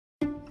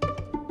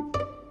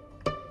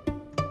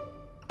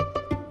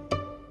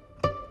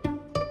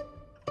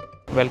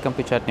Welcome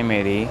to Chutney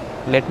Mary.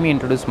 Let me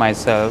introduce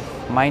myself.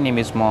 My name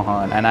is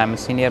Mohan and I am a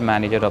senior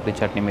manager of the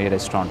Chutney Mary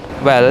restaurant.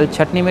 Well,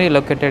 Chutney Mary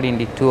located in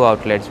the two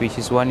outlets, which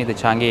is one in the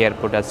Changi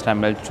Airport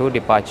Terminal 2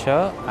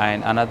 departure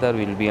and another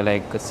will be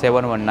like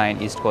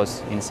 719 East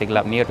Coast in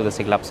Siglap, near to the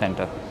Siglap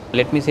Center.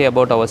 Let me say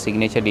about our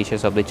signature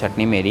dishes of the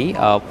Chutney Mary.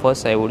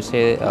 First, I would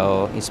say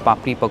is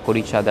papri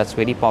pakodi chaat. That's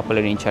very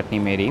popular in Chutney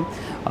Mary.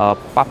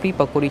 Papri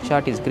pakodi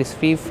chaat is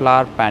crispy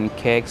flour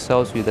pancake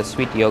served with the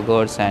sweet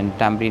yogurts and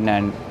tamarind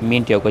and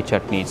mint yogurt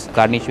chutneys,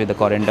 garnished with the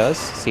coriander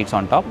seeds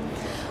on top.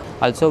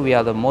 Also, we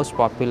are the most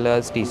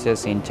popular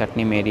dishes in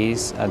Chutney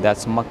Mary's.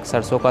 That's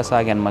sarson ka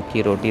saag and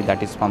makki roti.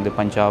 That is from the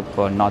Punjab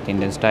North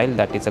Indian style.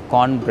 That is a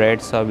corn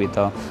bread served with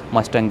a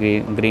mustard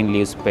green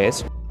leaves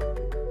paste.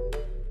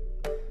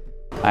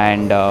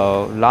 And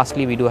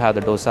lastly, we do have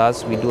the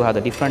dosas. We do have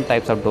the different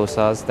types of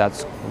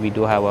dosas. We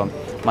do have a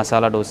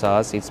masala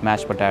dosas. It's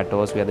mashed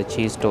potatoes. We have the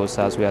cheese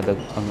dosas. We have the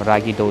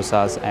ragi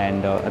dosas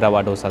and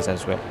rava dosas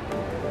as well.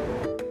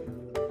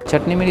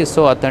 Chutney Mary is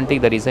so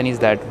authentic. The reason is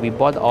that we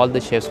bought all the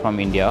chefs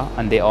from India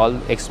and they all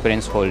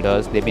experience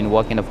holders. They've been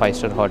working in a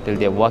 5-star hotel.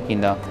 They work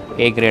in the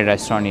A-grade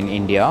restaurant in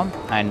India,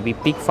 and we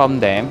pick from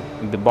them.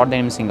 We bought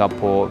them in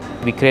Singapore.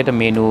 We create a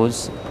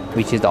menus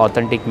which is the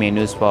authentic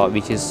menus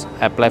which is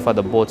apply for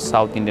the both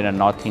South Indian and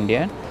North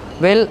Indian.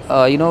 Well,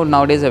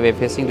 nowadays we are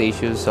facing the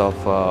issues of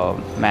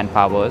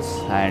manpowers,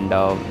 and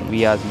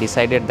we have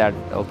decided that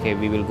okay,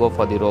 we will go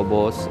for the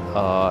robos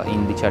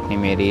in the Chutney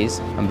Marys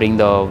and bring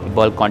the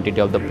bulk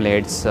quantity of the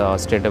plates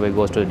straight away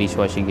goes to the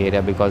dishwashing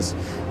area, because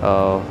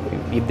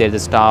if there is the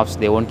staffs,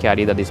 they won't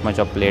carry this much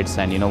of plates,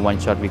 and one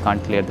shot we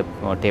can't clear the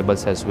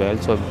tables as well.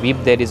 So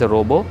if there is a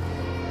robo,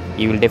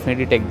 you will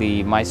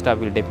definitely my staff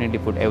will definitely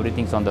put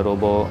everything on the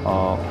robo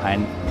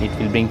and it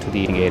will bring to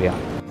the area.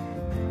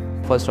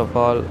 First of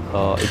all,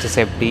 it's a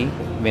safety.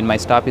 When my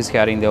staff is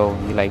carrying the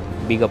like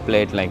bigger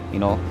plate, like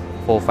 4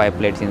 or 5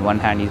 plates in one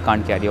hand, he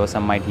can't carry, or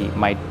some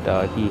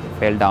he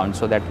fell down.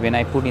 So that when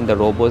I put in the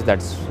robos,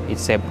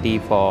 it's safety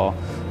for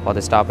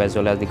the staff as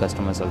well as the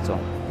customers also.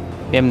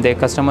 When the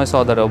customers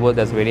saw the robot,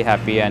 that's very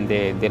happy, and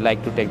they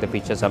like to take the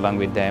pictures along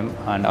with them.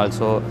 And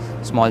also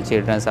small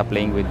children are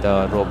playing with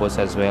the robots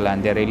as well,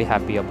 and they're really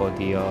happy about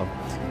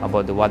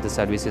what the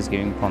service is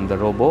giving from the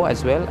robo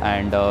as well.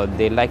 And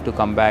they like to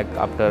come back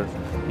after,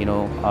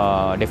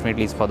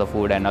 definitely it's for the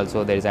food, and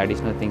also there is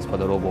additional things for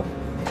the robo.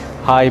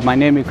 Hi, my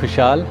name is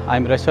Kushal.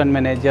 I'm restaurant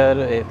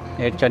manager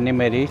at Chutney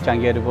Mary,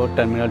 Changi Airport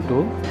Terminal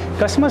 2.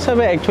 Customer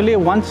survey, actually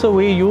once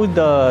we use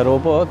the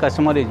robo,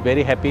 customer is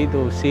very happy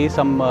to see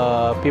some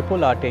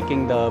people are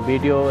taking the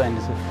video and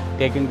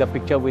taking the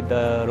picture with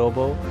the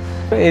robo.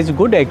 It's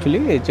good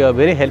actually, it's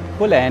very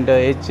helpful, and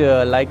it's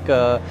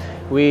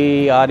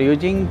we are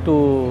using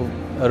to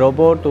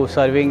robo to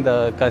serving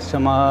the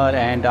customer,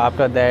 and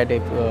after that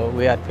if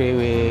we are free,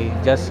 we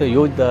just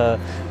use the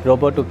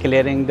robo to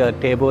clearing the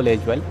table as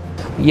well.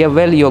 Yeah,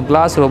 well, your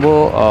glass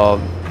robo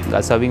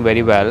are serving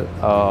very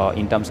well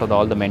in terms of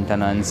all the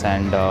maintenance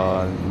and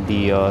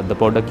the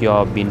product you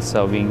have been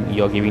serving,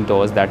 you're giving to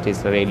us, that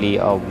is really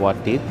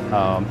worth it.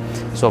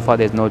 So far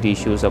there's no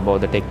issues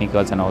about the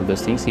technicals and all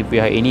those things. If we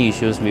have any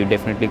issues, we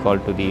definitely call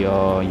to the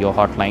your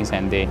hotlines,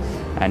 and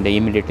they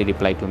immediately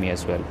reply to me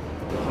as well.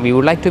 We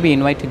would like to be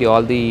invited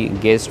all the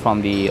guests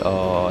from the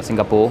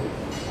Singapore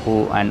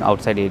and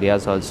outside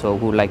areas also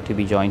who like to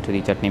be joined to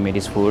the Chutney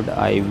Mary's food.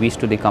 I wish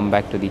to come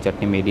back to the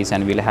Chutney Mary's,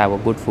 and we'll have a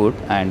good food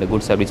and a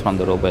good service from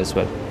the robo as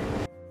well.